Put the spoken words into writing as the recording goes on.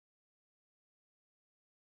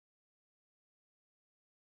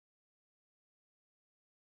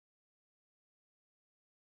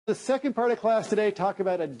The second part of class today talk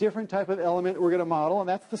about a different type of element we're going to model, and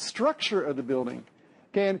that's the structure of the building.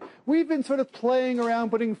 Okay, and we've been sort of playing around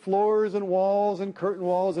putting floors and walls and curtain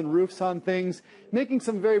walls and roofs on things, making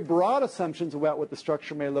some very broad assumptions about what the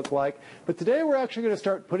structure may look like. But today we're actually going to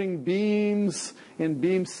start putting beams and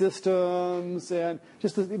beam systems and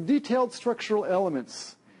just the detailed structural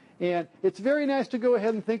elements. And it's very nice to go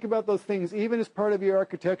ahead and think about those things even as part of your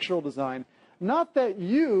architectural design. Not that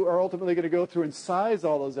you are ultimately going to go through and size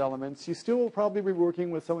all those elements. You still will probably be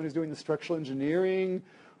working with someone who's doing the structural engineering,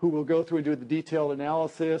 who will go through and do the detailed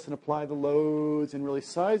analysis and apply the loads and really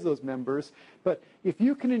size those members. But if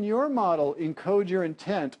you can, in your model, encode your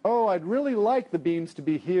intent, oh, I'd really like the beams to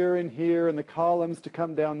be here and the columns to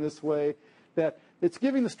come down this way, that it's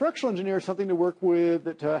giving the structural engineer something to work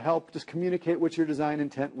with to help just communicate what your design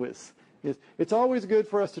intent was. It's always good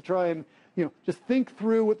for us to try and just think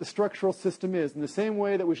through what the structural system is in the same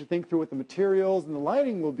way that we should think through what the materials and the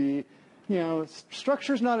lighting will be.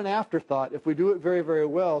 Structure is not an afterthought. If we do it very, very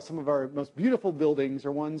well, some of our most beautiful buildings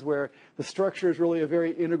are ones where the structure is really a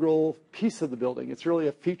very integral piece of the building. It's really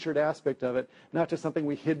a featured aspect of it, not just something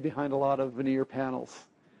we hid behind a lot of veneer panels.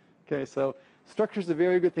 Okay, so structure is a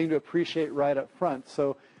very good thing to appreciate right up front.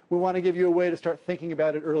 So we want to give you a way to start thinking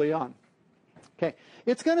about it early on. Okay,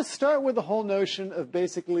 it's going to start with the whole notion of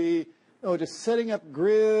basically just setting up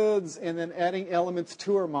grids and then adding elements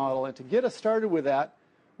to our model. And to get us started with that,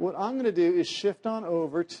 what I'm going to do is shift on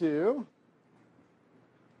over to,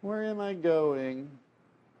 where am I going?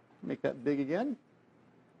 Make that big again.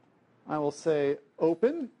 I will say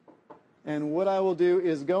open. And what I will do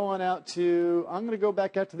is go on out to, I'm going to go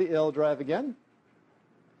back out to the L drive again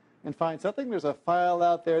and find something. There's a file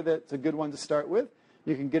out there that's a good one to start with.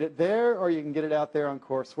 You can get it there or you can get it out there on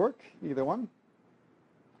coursework, either one.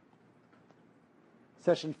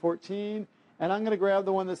 Session 14. And I'm going to grab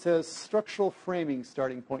the one that says structural framing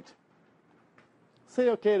starting point. Say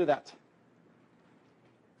OK to that.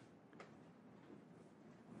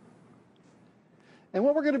 And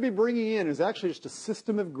what we're going to be bringing in is actually just a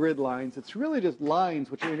system of grid lines. It's really just lines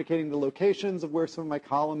which are indicating the locations of where some of my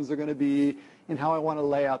columns are going to be and how I want to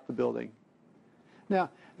lay out the building. Now,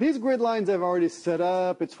 these grid lines I've already set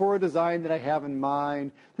up. It's for a design that I have in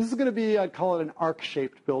mind. This is going to be, I'd call it an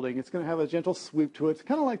arc-shaped building. It's going to have a gentle sweep to it. It's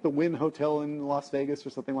kind of like the Wynn Hotel in Las Vegas or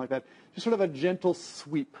something like that. Just sort of a gentle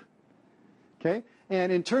sweep. Okay?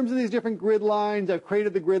 And in terms of these different grid lines, I've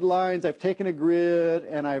created the grid lines. I've taken a grid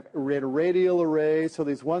and I've read a radial array. So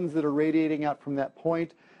these ones that are radiating out from that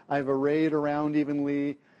point, I've arrayed around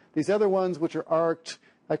evenly. These other ones which are arced,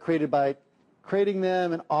 I created by creating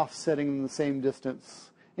them and offsetting them the same distance.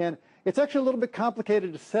 And it's actually a little bit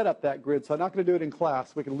complicated to set up that grid, so I'm not going to do it in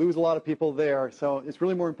class. We can lose a lot of people there, so it's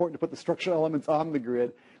really more important to put the structural elements on the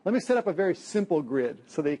grid. Let me set up a very simple grid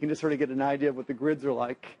so that you can just sort of get an idea of what the grids are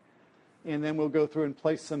like. And then we'll go through and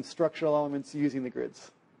place some structural elements using the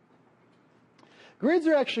grids. Grids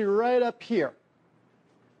are actually right up here.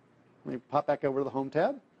 Let me pop back over to the Home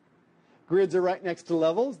tab. Grids are right next to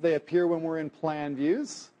levels. They appear when we're in plan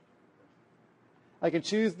views. I can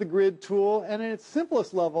choose the grid tool, and in its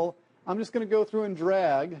simplest level, I'm just going to go through and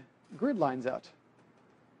drag grid lines out.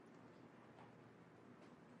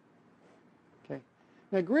 Okay.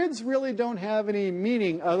 Now, grids really don't have any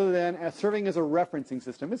meaning other than as serving as a referencing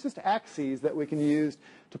system. It's just axes that we can use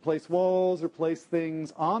to place walls or place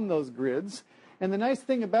things on those grids. And the nice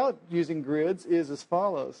thing about using grids is as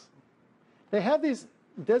follows. They have these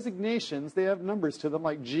designations. They have numbers to them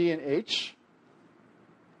like G and H.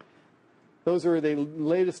 Those are the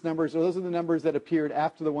latest numbers, or those are the numbers that appeared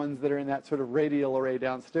after the ones that are in that sort of radial array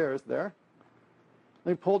downstairs there.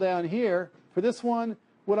 Let me pull down here. For this one,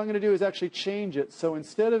 what I'm going to do is actually change it. So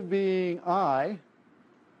instead of being I,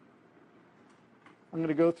 I'm going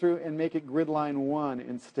to go through and make it grid line 1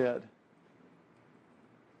 instead.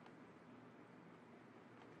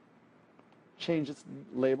 Change its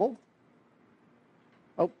label.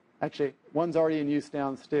 Oh, actually, 1's already in use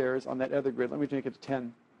downstairs on that other grid. Let me make it to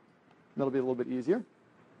 10. That'll be a little bit easier.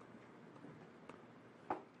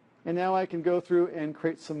 And now I can go through and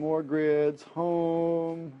create some more grids.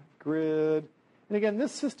 Home, grid. And again,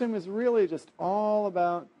 this system is really just all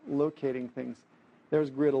about locating things. There's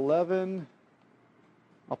grid 11.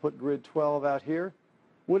 I'll put grid 12 out here.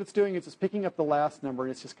 What it's doing is it's picking up the last number,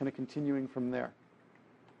 and it's just kind of continuing from there.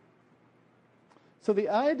 So the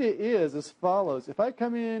idea is as follows. If I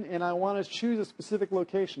come in and I want to choose a specific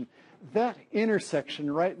location, that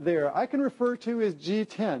intersection right there, I can refer to as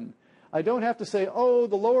G10. I don't have to say, oh,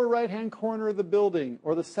 the lower right-hand corner of the building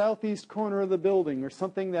or the southeast corner of the building or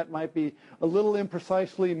something that might be a little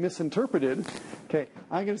imprecisely misinterpreted. Okay,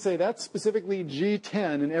 I'm going to say that's specifically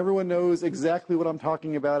G10, and everyone knows exactly what I'm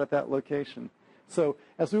talking about at that location. So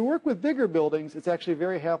as we work with bigger buildings, it's actually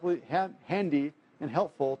very handy and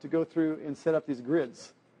helpful to go through and set up these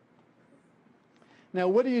grids. Now,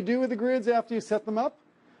 what do you do with the grids after you set them up?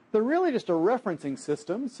 They're really just a referencing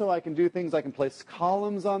system, so I can do things, I can place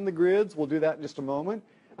columns on the grids. We'll do that in just a moment.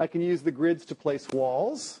 I can use the grids to place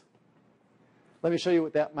walls. Let me show you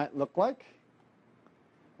what that might look like.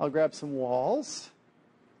 I'll grab some walls.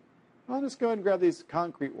 I'll just go ahead and grab these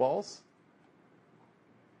concrete walls.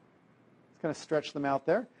 Just kind of stretch them out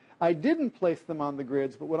there. I didn't place them on the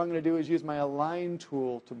grids, but what I'm going to do is use my Align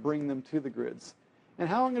tool to bring them to the grids. And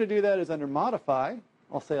how I'm going to do that is under Modify.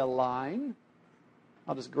 I'll say Align.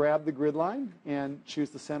 I'll just grab the grid line and choose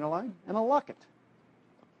the center line, and I'll lock it.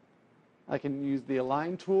 I can use the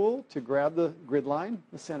Align tool to grab the grid line,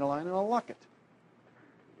 the center line, and I'll lock it.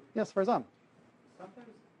 Yes, Farzan? Sometimes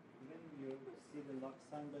when you see the lock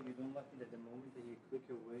sign, but you don't lock it at the moment that you click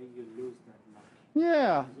away, you lose that lock.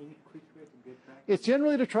 Yeah. Is there any quick way to get back? It's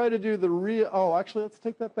generally to try to do the oh, actually, let's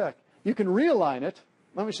take that back. You can realign it.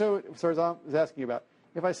 Let me show you what Farzan is asking about.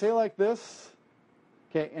 If I say like this,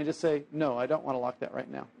 okay, and just say, no, I don't want to lock that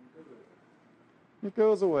right now. It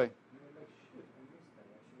goes away.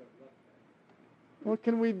 What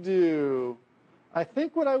can we do? I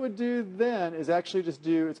think what I would do then is actually just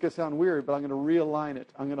do, it's going to sound weird, but I'm going to realign it.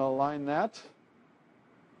 I'm going to align that,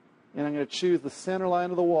 and I'm going to choose the center line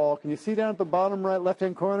of the wall. Can you see down at the bottom right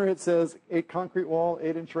left-hand corner it says 8 concrete wall,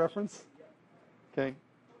 8-inch reference? Okay.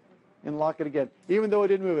 And lock it again, even though it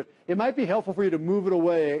didn't move it. It might be helpful for you to move it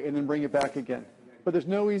away and then bring it back again. But there's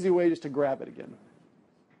no easy way just to grab it again.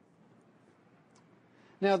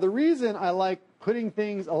 Now, the reason I like putting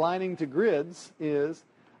things aligning to grids is,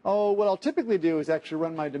 what I'll typically do is actually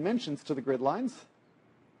run my dimensions to the grid lines.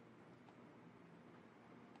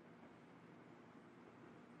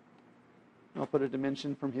 I'll put a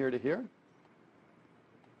dimension from here to here.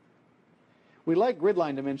 We like grid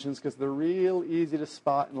line dimensions because they're real easy to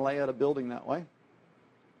spot and lay out a building that way.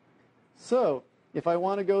 So, if I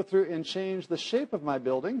want to go through and change the shape of my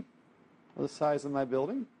building, or the size of my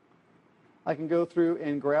building, I can go through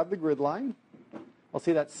and grab the grid line. I'll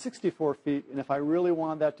see that's 64 feet, and if I really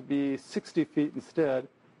want that to be 60 feet instead,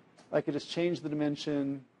 I could just change the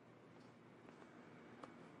dimension,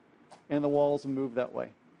 and the walls move that way.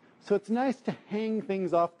 So it's nice to hang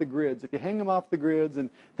things off the grids. If you hang them off the grids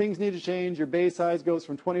and things need to change, your bay size goes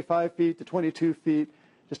from 25 feet to 22 feet,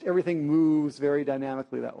 just everything moves very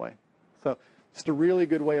dynamically that way. So just a really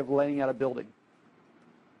good way of laying out a building.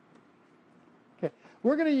 Okay,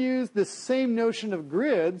 we're going to use this same notion of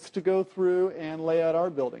grids to go through and lay out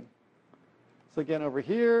our building. So again, over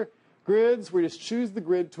here, grids, we just choose the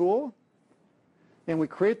grid tool, and we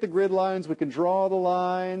create the grid lines. We can draw the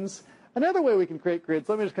lines. Another way we can create grids,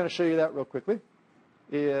 let me just kind of show you that real quickly,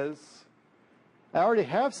 is I already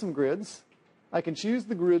have some grids. I can choose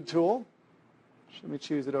the grid tool. Let me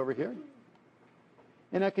choose it over here.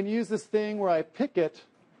 And I can use this thing where I pick it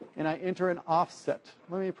and I enter an offset.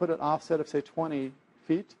 Let me put an offset of, say, 20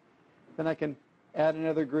 feet. Then I can add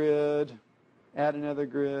another grid, add another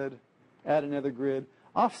grid, add another grid.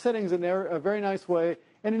 Offsetting is a very nice way.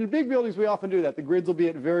 And in the big buildings, we often do that. The grids will be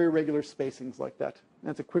at very regular spacings like that.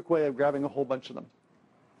 That's a quick way of grabbing a whole bunch of them.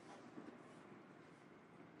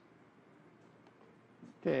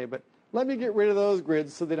 Okay, but let me get rid of those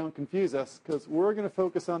grids so they don't confuse us, because we're going to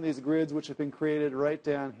focus on these grids which have been created right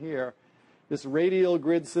down here. This radial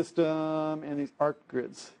grid system and these arc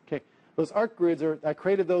grids. Okay, those arc grids, I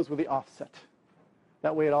created those with the offset.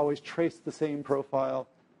 That way it always traced the same profile,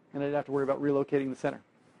 and I didn't have to worry about relocating the center.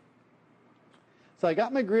 So I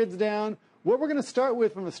got my grids down. What we're going to start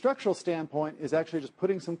with from a structural standpoint is actually just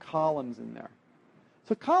putting some columns in there.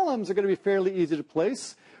 So columns are going to be fairly easy to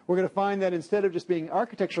place. We're going to find that instead of just being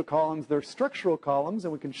architectural columns, they're structural columns,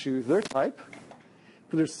 and we can choose their type.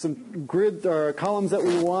 If there's some grid or columns that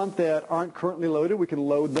we want that aren't currently loaded, we can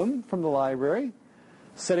load them from the library,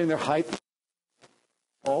 setting their height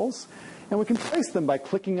walls, and we can place them by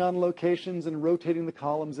clicking on locations and rotating the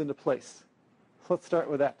columns into place. So let's start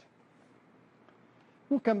with that.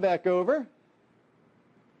 We'll come back over.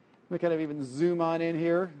 We kind of even zoom on in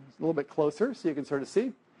here a little bit closer so you can sort of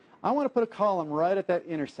see. I want to put a column right at that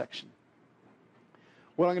intersection.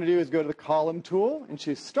 What I'm going to do is go to the column tool and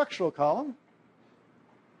choose structural column.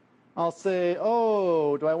 I'll say,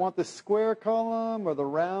 do I want the square column or the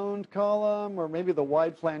round column or maybe the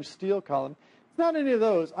wide flange steel column? It's not any of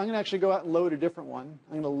those. I'm going to actually go out and load a different one.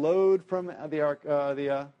 I'm going to load from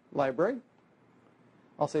the library.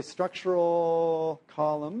 I'll say structural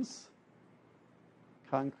columns,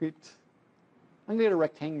 concrete. I'm going to get a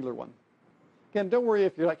rectangular one. Again, don't worry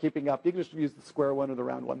if you're not keeping up. You can just use the square one or the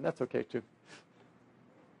round one. That's okay too.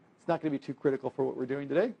 It's not going to be too critical for what we're doing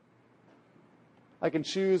today. I can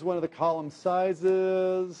choose one of the column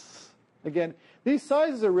sizes. Again, these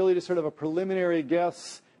sizes are really just sort of a preliminary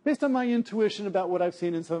guess based on my intuition about what I've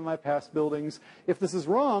seen in some of my past buildings. If this is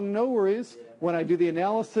wrong, no worries. When I do the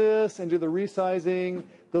analysis and do the resizing,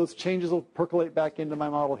 those changes will percolate back into my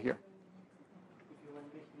model here. If you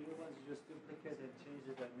want to make new ones, you just duplicate and change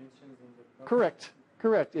the dimensions in the program. Correct,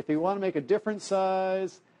 correct. If you want to make a different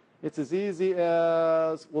size, it's as easy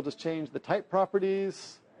as we'll just change the type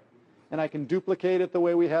properties, and I can duplicate it the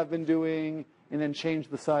way we have been doing, and then change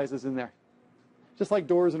the sizes in there, just like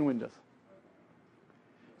doors and windows.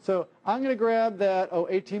 So I'm going to grab that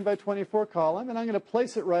 18 by 24 column, and I'm going to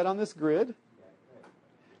place it right on this grid.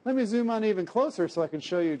 Let me zoom on even closer so I can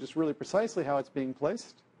show you just really precisely how it's being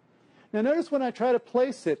placed. Now notice when I try to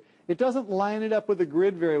place it, it doesn't line it up with the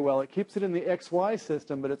grid very well. It keeps it in the XY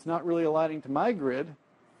system, but it's not really aligning to my grid.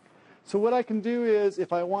 So what I can do is,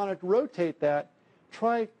 if I want to rotate that,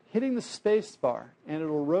 try hitting the space bar, and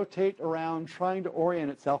it'll rotate around trying to orient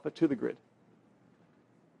itself to the grid.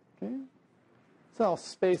 Okay? So I'll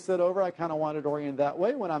space that over. I kind of want it oriented that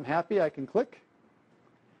way. When I'm happy, I can click.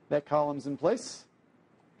 That column's in place.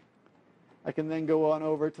 I can then go on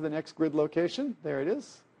over to the next grid location. There it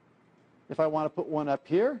is. If I want to put one up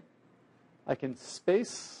here, I can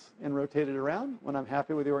space and rotate it around. When I'm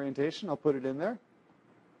happy with the orientation, I'll put it in there.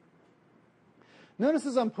 Notice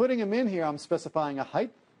as I'm putting them in here, I'm specifying a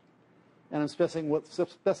height, and I'm specifying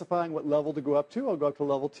what level to go up to. I'll go up to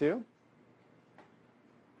level 2.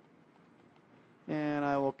 And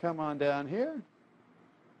I will come on down here,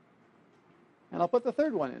 and I'll put the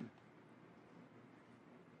third one in.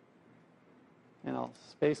 And I'll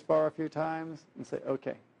space bar a few times and say,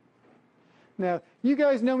 OK. Now, you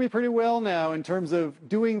guys know me pretty well now in terms of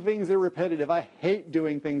doing things that are repetitive. I hate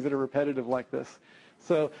doing things that are repetitive like this.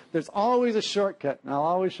 So there's always a shortcut, and I'll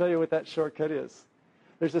always show you what that shortcut is.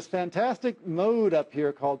 There's this fantastic mode up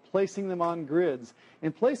here called placing them on grids.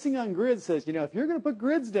 And placing on grids says, you know, if you're going to put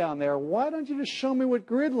grids down there, why don't you just show me what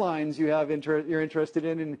grid lines you have you're interested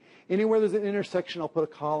in, and anywhere there's an intersection, I'll put a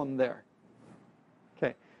column there.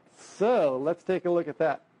 Okay, so let's take a look at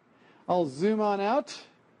that. I'll zoom on out.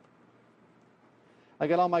 I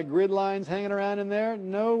got all my grid lines hanging around in there.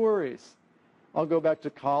 No worries. I'll go back to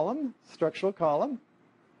column, structural column,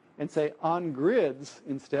 and say on grids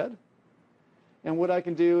instead. And what I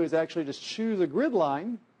can do is actually just choose a grid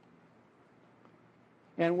line.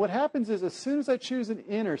 And what happens is, as soon as I choose an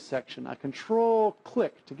intersection, I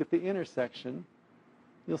control-click to get the intersection.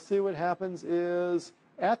 You'll see what happens is,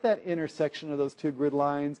 at that intersection of those two grid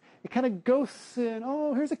lines, it kind of ghosts in,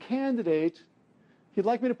 oh, here's a candidate. If you'd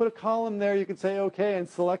like me to put a column there, you can say OK and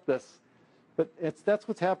select this. But that's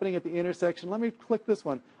what's happening at the intersection. Let me click this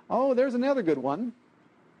one. Oh, there's another good one.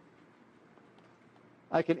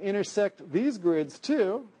 I can intersect these grids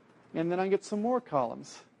too, and then I get some more columns.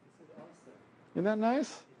 This is awesome. Isn't that nice?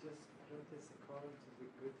 It just rotates the column to the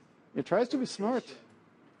good. It tries to be smart.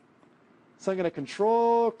 So I'm going to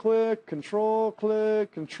control-click,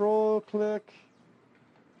 control-click, control-click,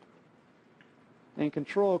 and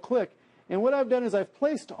control-click. And what I've done is I've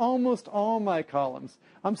placed almost all my columns.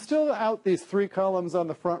 I'm still out these 3 columns on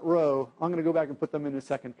the front row. I'm going to go back and put them in a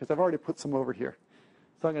second because I've already put some over here.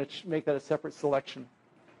 So I'm going to make that a separate selection.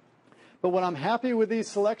 But when I'm happy with these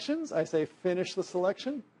selections, I say finish the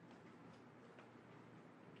selection.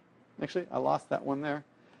 Actually, I lost that one there.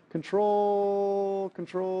 Control,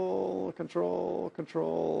 control, control,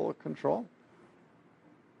 control, control.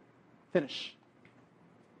 Finish.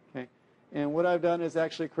 Okay. And what I've done is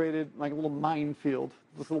actually created like a little minefield,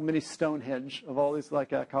 this little mini Stonehenge of all these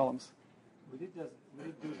like columns. Would it do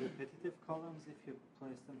repetitive columns if you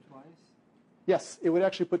place them twice? Yes, it would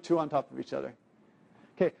actually put 2 on top of each other.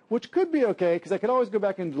 Okay, which could be okay, because I could always go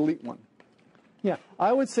back and delete one. Yeah,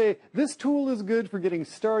 I would say this tool is good for getting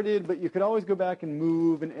started, but you could always go back and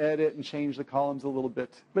move and edit and change the columns a little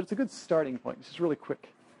bit. But it's a good starting point. It's just really quick.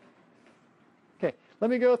 Okay,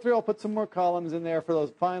 let me go through. I'll put some more columns in there for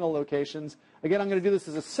those final locations. Again, I'm going to do this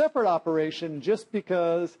as a separate operation just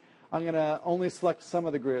because I'm going to only select some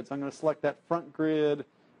of the grids. I'm going to select that front grid,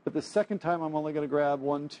 but the second time I'm only going to grab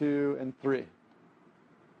 1, 2, and 3.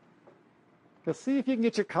 Now see if you can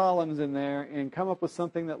get your columns in there and come up with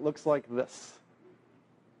something that looks like this.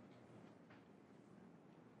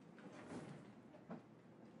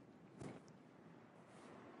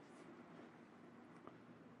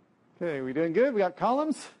 Okay, we doing good? We got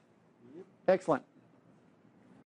columns? Yep. Excellent.